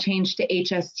we all changed to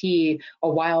HST a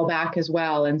while back as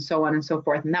well, and so on and so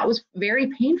forth. And that was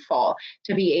very painful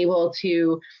to be able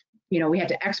to, we had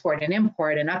to export and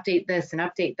import and update this and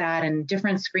update that and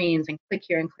different screens and click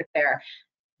here and click there.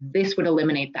 This would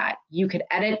eliminate that. You could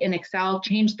edit in Excel,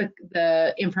 change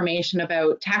the information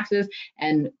about taxes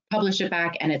and publish it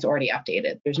back, and it's already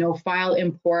updated. There's no file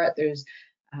import, there's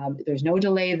no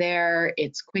delay there.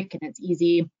 It's quick and it's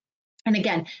easy. And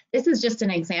again, this is just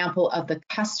an example of the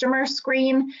customer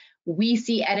screen. We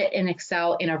see edit in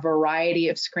Excel in a variety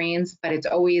of screens, but it's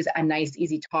always a nice,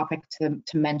 easy topic to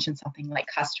mention something like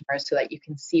customers so that you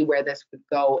can see where this would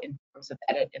go in terms of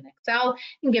edit in Excel,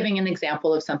 and giving an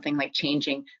example of something like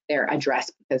changing their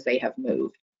address because they have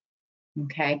moved.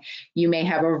 Okay, you may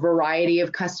have a variety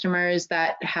of customers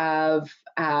that have,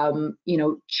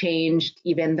 changed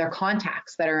even their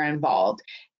contacts that are involved.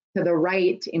 To the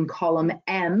right in column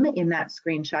M in that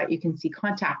screenshot, you can see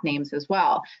contact names as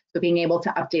well. So being able to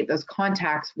update those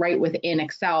contacts right within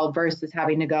Excel versus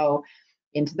having to go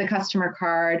into the customer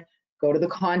card, go to the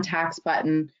contacts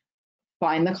button,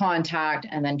 find the contact,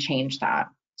 and then change that.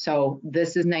 So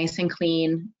this is nice and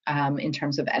clean in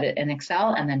terms of edit in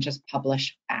Excel, and then just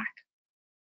publish back.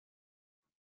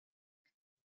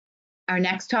 Our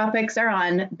next topics are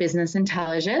on business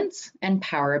intelligence and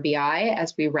Power BI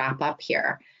as we wrap up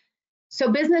here. So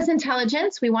business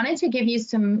intelligence, we wanted to give you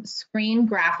some screen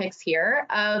graphics here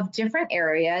of different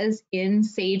areas in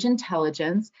Sage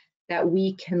Intelligence that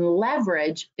we can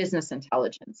leverage business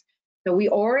intelligence. So we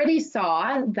already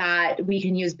saw that we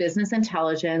can use business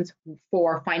intelligence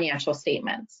for financial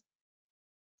statements.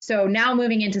 So now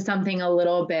moving into something a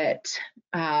little bit,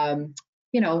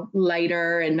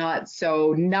 lighter and not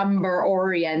so number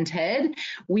oriented,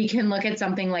 we can look at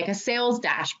something like a sales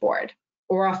dashboard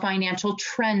or a financial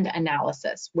trend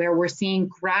analysis, where we're seeing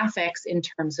graphics in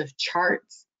terms of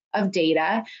charts of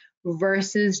data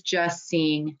versus just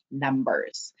seeing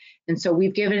numbers. And so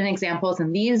we've given examples,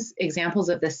 and these examples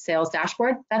of the sales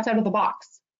dashboard, that's out of the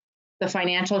box. The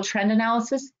financial trend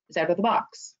analysis is out of the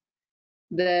box.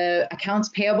 The accounts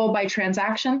payable by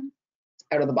transaction, it's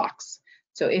out of the box.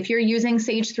 So if you're using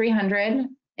Sage 300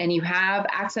 and you have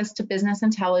access to business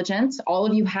intelligence, all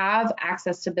of you have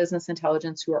access to business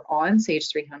intelligence who are on Sage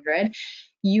 300,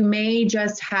 you may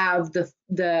just have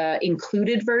the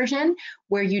included version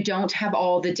where you don't have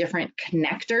all the different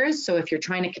connectors. So if you're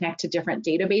trying to connect to different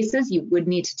databases, you would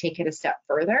need to take it a step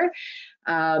further.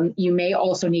 You may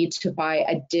also need to buy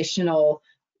additional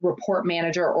report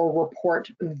manager or report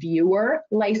viewer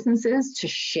licenses to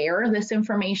share this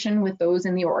information with those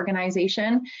in the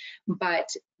organization. But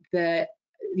the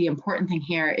important thing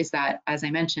here is that, as I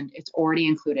mentioned, it's already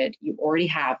included. You already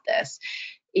have this.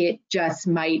 It just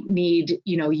might need,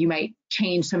 you might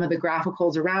change some of the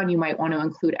graphicals around. You might want to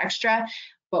include extra.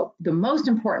 But the most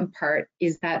important part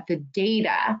is that the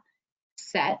data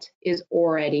set is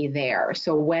already there.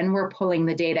 So when we're pulling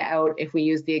the data out, if we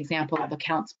use the example of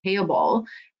accounts payable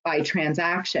by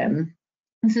transaction,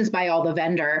 this is by all the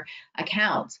vendor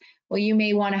accounts. Well, you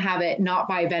may want to have it not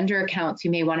by vendor accounts,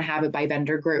 you may want to have it by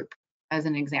vendor group as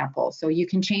an example. So you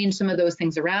can change some of those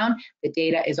things around. The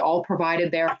data is all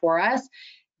provided there for us.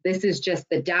 This is just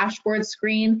the dashboard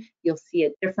screen. You'll see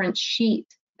a different sheet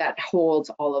that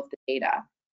holds all of the data.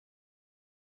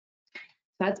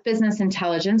 That's business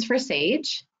intelligence for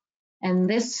Sage. And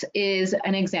this is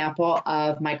an example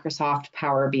of Microsoft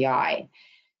Power BI.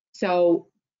 So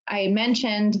I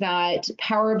mentioned that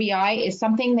Power BI is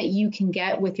something that you can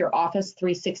get with your Office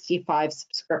 365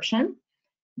 subscription.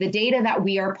 The data that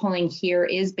we are pulling here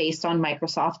is based on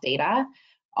Microsoft data.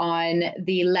 On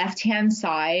the left-hand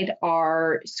side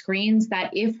are screens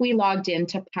that if we logged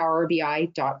into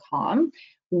powerbi.com,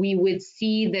 we would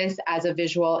see this as a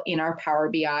visual in our Power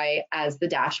BI as the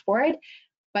dashboard,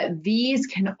 but these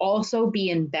can also be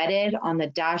embedded on the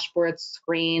dashboard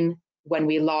screen when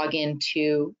we log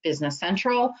into Business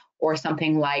Central or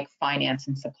something like Finance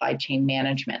and Supply Chain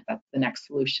Management. That's the next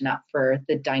solution up for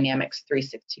the Dynamics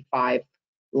 365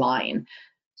 line.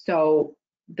 So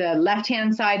the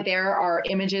left-hand side there are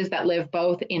images that live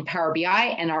both in Power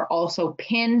BI and are also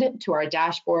pinned to our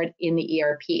dashboard in the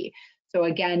ERP. So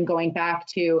again, going back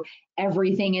to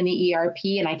everything in the ERP,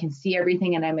 and I can see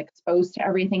everything and I'm exposed to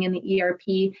everything in the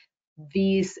ERP,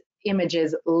 these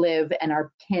images live and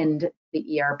are pinned to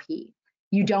the ERP.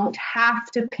 You don't have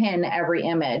to pin every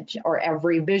image or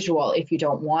every visual if you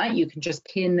don't want. You can just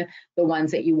pin the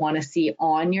ones that you want to see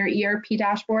on your ERP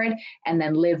dashboard and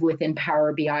then live within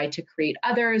Power BI to create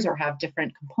others or have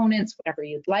different components, whatever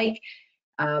you'd like.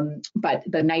 But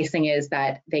the nice thing is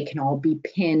that they can all be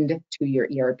pinned to your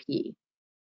ERP.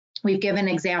 We've given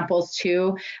examples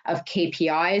too of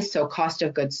KPIs, so cost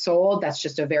of goods sold. That's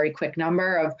just a very quick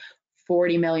number of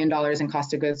 $40 million in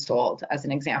cost of goods sold as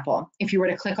an example. If you were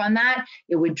to click on that,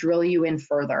 it would drill you in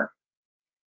further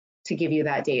to give you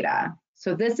that data.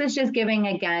 So this is just giving,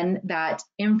 again, that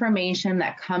information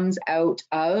that comes out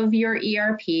of your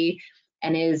ERP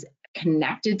and is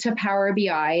connected to Power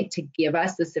BI to give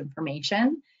us this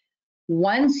information.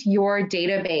 Once your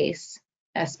database,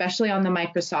 especially on the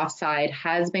Microsoft side,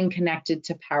 has been connected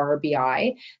to Power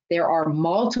BI, there are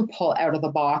multiple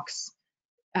out-of-the-box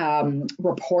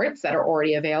reports that are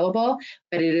already available,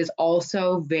 but it is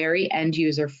also very end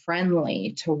user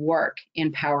friendly to work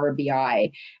in Power BI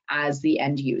as the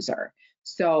end user.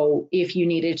 So if you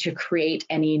needed to create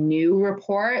any new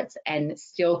reports and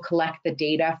still collect the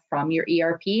data from your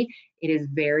ERP, it is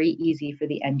very easy for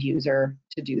the end user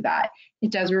to do that.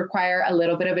 It does require a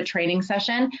little bit of a training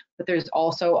session, but there's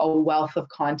also a wealth of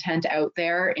content out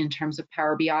there in terms of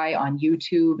Power BI on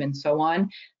YouTube and so on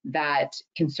that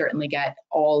can certainly get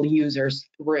all users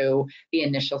through the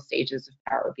initial stages of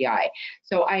Power BI.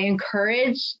 So I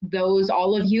encourage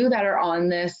all of you that are on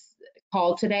this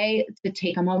call today to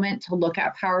take a moment to look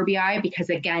at Power BI because,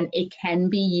 again, it can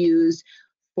be used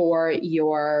for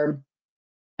your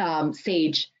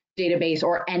Sage database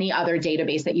or any other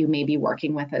database that you may be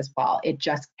working with as well. It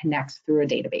just connects through a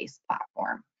database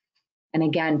platform. And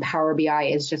again, Power BI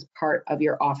is just part of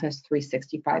your Office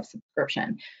 365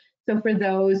 subscription. So for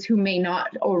those who may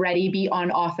not already be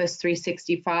on Office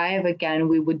 365, again,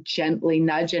 we would gently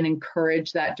nudge and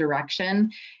encourage that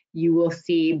direction. You will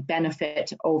see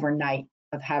benefit overnight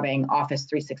of having Office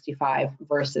 365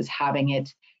 versus having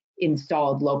it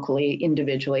installed locally,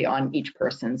 individually on each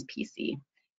person's PC.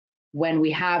 When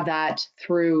we have that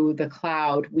through the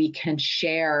cloud, we can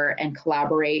share and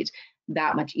collaborate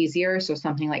that much easier. So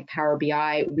something like Power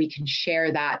BI, we can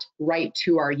share that right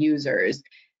to our users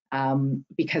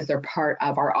because they're part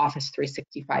of our Office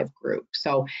 365 group.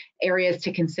 So areas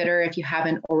to consider if you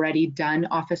haven't already done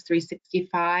Office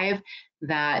 365,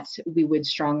 that we would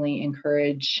strongly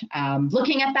encourage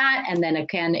looking at that. And then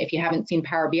again, if you haven't seen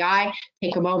Power BI,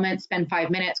 take a moment, spend 5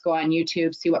 minutes, go on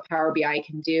YouTube, see what Power BI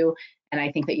can do. And I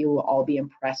think that you will all be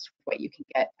impressed with what you can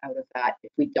get out of that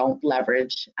if we don't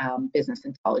leverage business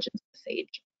intelligence at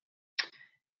Sage.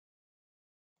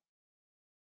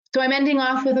 So I'm ending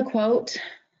off with a quote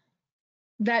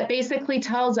that basically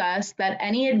tells us that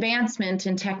any advancement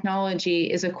in technology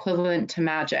is equivalent to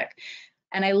magic.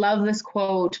 And I love this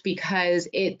quote because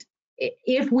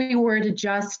if we were to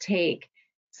just take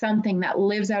something that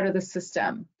lives out of the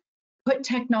system, put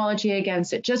technology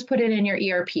against it, just put it in your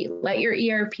ERP, let your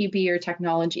ERP be your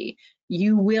technology,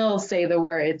 you will say the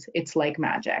words, it's like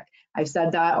magic. I've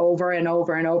said that over and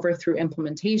over and over through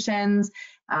implementations,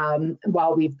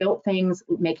 while we've built things,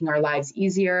 making our lives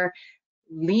easier,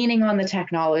 leaning on the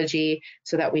technology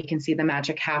so that we can see the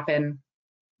magic happen.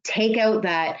 Take out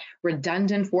that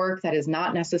redundant work that is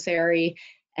not necessary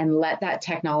and let that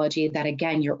technology that,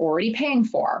 again, you're already paying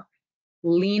for,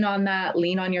 lean on that,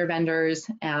 lean on your vendors,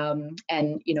 and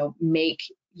make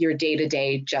your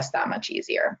day-to-day just that much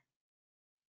easier.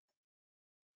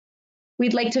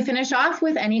 We'd like to finish off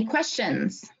with any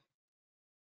questions.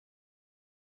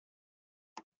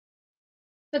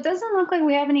 It doesn't look like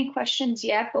we have any questions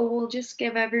yet, but we'll just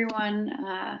give everyone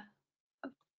a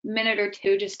minute or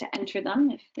two just to enter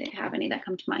them if they have any that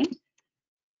come to mind.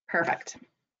 Perfect.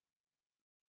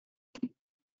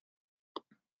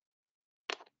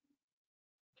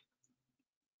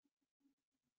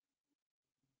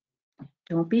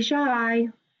 Don't be shy.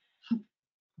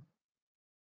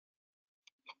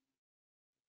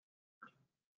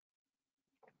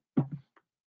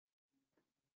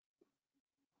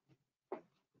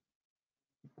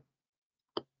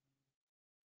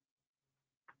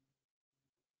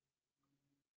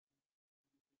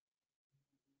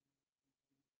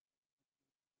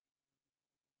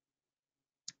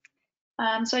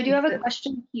 So I do have a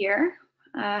question here.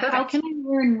 How can I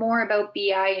learn more about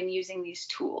BI and using these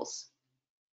tools?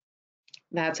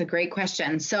 That's a great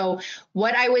question. So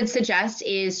what I would suggest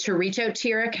is to reach out to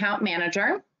your account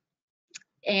manager,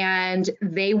 and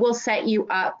they will set you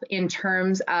up in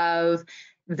terms of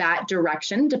that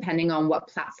direction, depending on what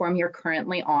platform you're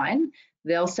currently on.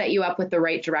 They'll set you up with the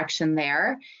right direction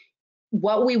there.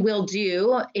 What we will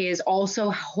do is also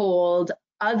hold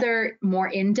other more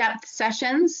in-depth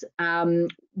sessions.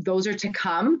 Those are to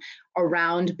come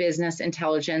around business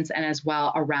intelligence and as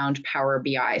well around Power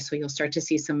BI. So you'll start to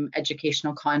see some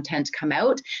educational content come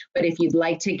out. But if you'd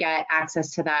like to get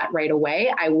access to that right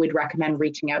away, I would recommend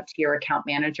reaching out to your account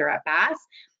manager at BAASS.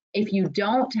 If you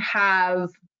don't have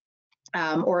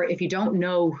or if you don't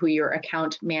know who your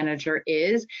account manager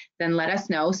is, then let us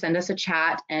know, send us a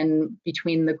chat, and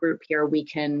between the group here, we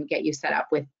can get you set up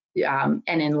with and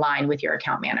in line with your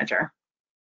account manager.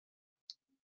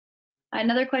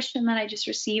 Another question that I just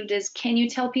received is, can you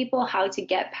tell people how to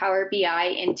get Power BI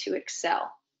into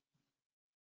Excel?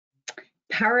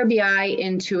 Power BI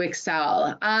into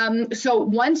Excel. So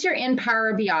once you're in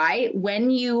Power BI, when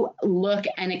you look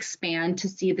and expand to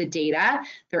see the data,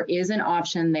 there is an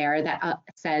option there that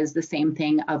says the same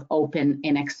thing of open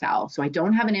in Excel. So I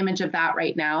don't have an image of that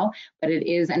right now, but it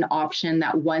is an option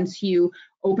that once you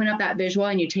open up that visual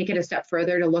and you take it a step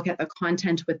further to look at the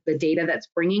content with the data that's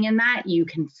bringing in that, you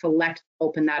can select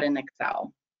open that in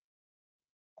Excel.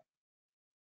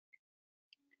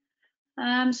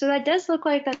 So that does look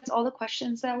like that's all the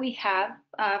questions that we have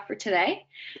for today.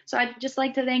 So I'd just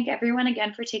like to thank everyone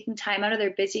again for taking time out of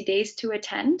their busy days to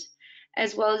attend,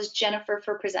 as well as Jennifer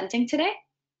for presenting today.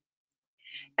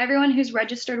 Everyone who's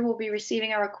registered will be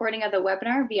receiving a recording of the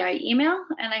webinar via email,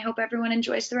 and I hope everyone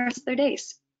enjoys the rest of their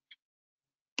days.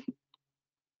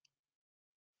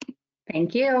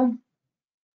 Thank you.